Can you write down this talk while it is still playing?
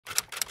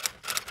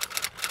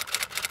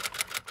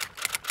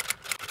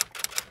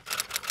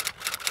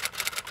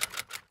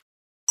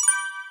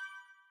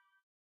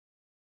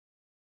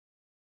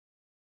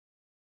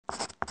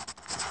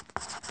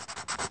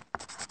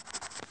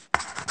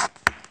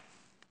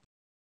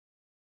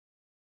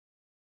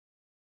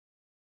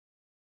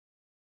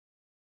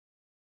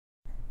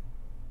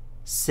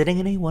Sitting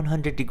in a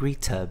 100-degree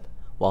tub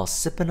while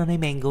sipping on a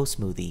mango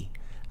smoothie,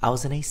 I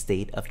was in a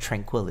state of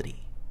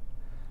tranquility.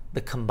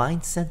 The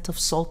combined scent of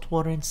salt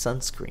water and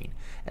sunscreen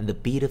and the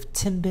beat of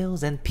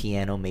timbales and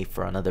piano made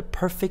for another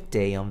perfect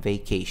day on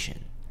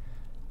vacation.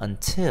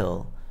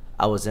 Until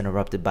I was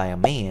interrupted by a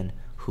man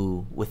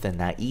who, with a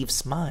naive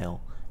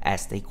smile,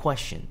 asked a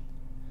question.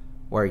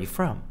 "Where are you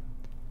from?"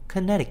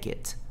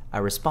 "Connecticut," I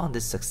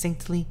responded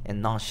succinctly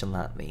and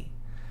nonchalantly.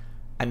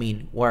 "I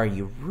mean, where are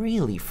you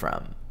really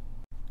from?"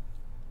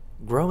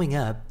 Growing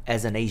up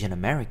as an Asian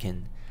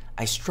American,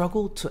 I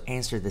struggled to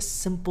answer this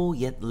simple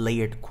yet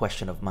layered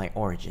question of my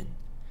origin.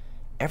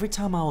 Every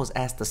time I was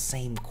asked the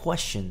same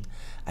question,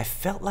 I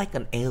felt like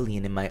an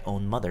alien in my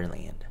own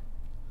motherland.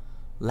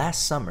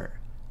 Last summer,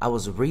 I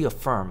was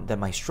reaffirmed that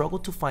my struggle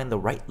to find the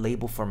right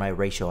label for my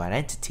racial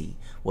identity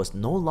was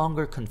no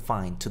longer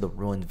confined to the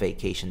ruined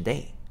vacation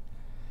day.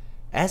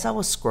 As I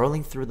was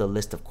scrolling through the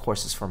list of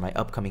courses for my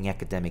upcoming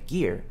academic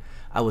year,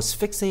 I was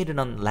fixated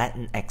on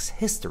Latinx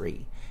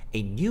history,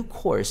 a new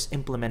course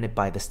implemented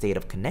by the state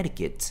of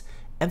Connecticut,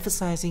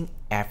 emphasizing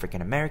African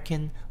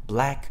American,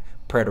 Black,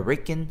 Puerto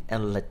Rican,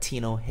 and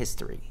Latino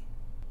history.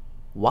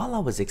 While I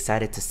was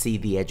excited to see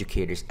the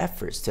educators'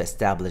 efforts to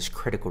establish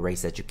critical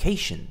race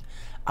education,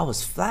 I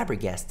was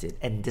flabbergasted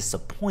and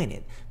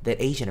disappointed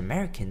that Asian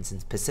Americans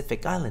and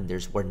Pacific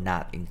Islanders were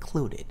not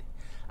included.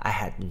 I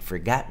had been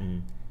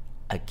forgotten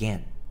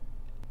again.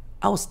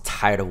 I was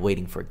tired of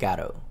waiting for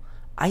Gato.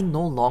 I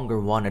no longer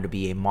wanted to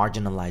be a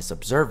marginalized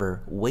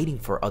observer waiting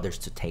for others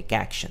to take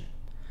action.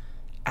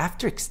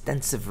 After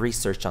extensive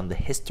research on the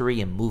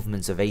history and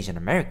movements of Asian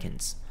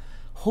Americans,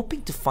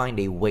 hoping to find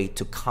a way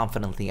to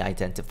confidently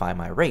identify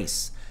my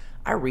race,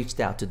 I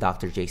reached out to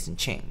Dr. Jason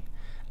Chang,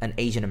 an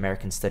Asian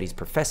American Studies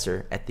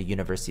professor at the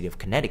University of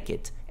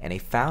Connecticut and a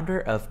founder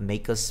of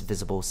Make Us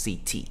Visible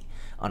CT,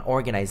 an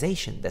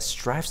organization that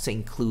strives to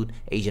include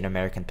Asian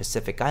American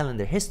Pacific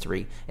Islander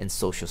history in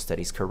social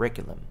studies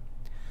curriculum.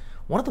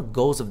 One of the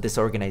goals of this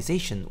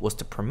organization was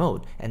to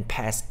promote and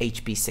pass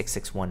HB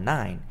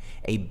 6619,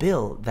 a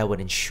bill that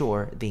would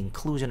ensure the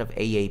inclusion of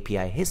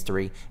AAPI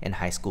history in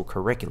high school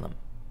curriculum.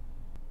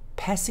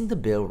 Passing the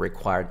bill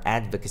required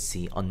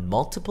advocacy on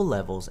multiple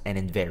levels and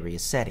in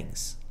various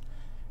settings.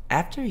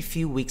 After a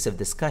few weeks of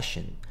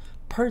discussion,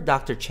 per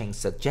Dr. Chang's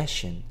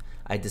suggestion,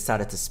 I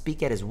decided to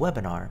speak at his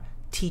webinar,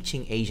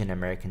 Teaching Asian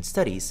American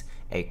Studies,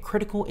 a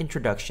critical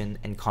introduction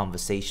and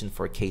conversation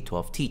for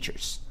K-12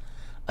 teachers,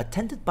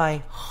 attended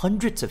by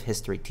hundreds of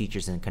history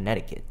teachers in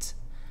Connecticut.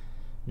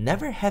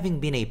 Never having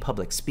been a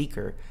public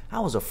speaker, I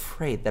was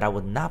afraid that I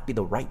would not be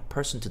the right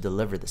person to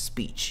deliver the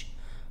speech,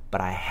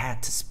 but I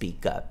had to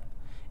speak up.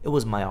 It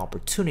was my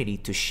opportunity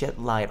to shed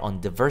light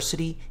on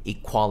diversity,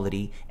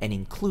 equality, and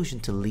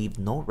inclusion to leave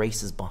no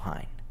races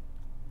behind.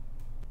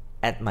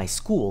 At my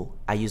school,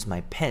 I used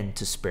my pen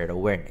to spread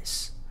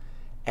awareness.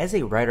 As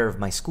a writer of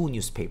my school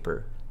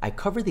newspaper, I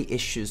cover the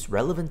issues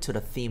relevant to the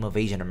theme of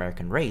Asian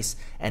American race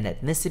and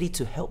ethnicity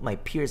to help my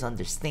peers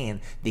understand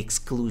the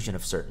exclusion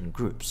of certain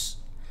groups.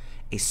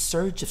 A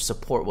surge of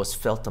support was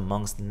felt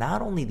amongst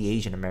not only the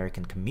Asian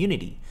American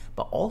community,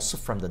 but also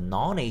from the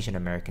non-Asian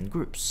American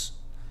groups.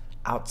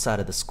 Outside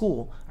of the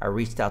school, I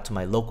reached out to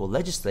my local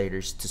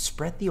legislators to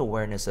spread the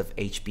awareness of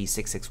HB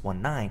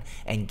 6619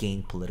 and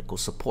gain political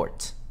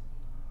support.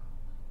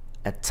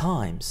 At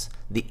times,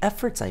 the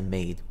efforts I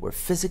made were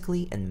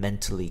physically and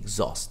mentally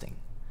exhausting.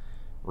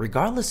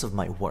 Regardless of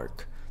my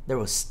work, there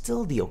was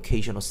still the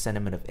occasional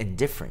sentiment of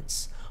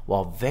indifference,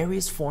 while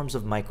various forms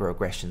of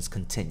microaggressions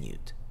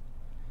continued.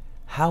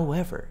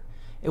 However,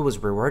 it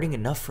was rewarding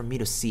enough for me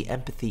to see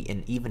empathy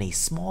in even a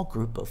small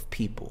group of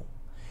people.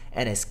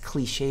 And as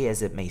cliche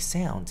as it may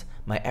sound,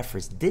 my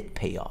efforts did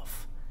pay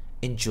off.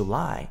 In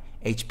July,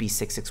 HB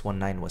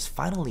 6619 was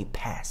finally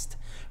passed,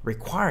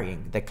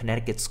 requiring that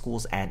Connecticut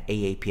schools add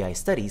AAPI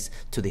studies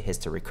to the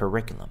history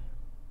curriculum.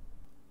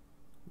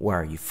 Where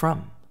are you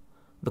from?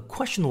 The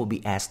question will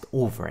be asked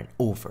over and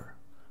over,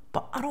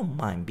 but I don't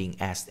mind being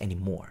asked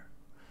anymore.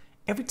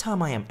 Every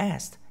time I am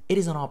asked, it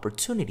is an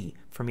opportunity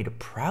for me to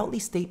proudly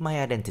state my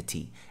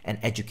identity and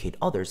educate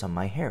others on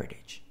my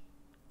heritage.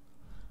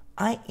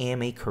 I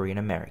am a Korean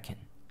American.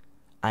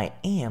 I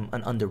am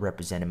an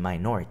underrepresented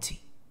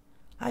minority.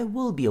 I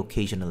will be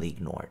occasionally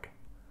ignored,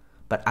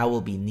 but I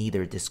will be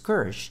neither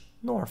discouraged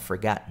nor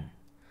forgotten.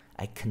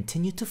 I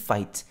continue to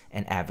fight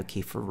and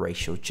advocate for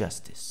racial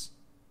justice.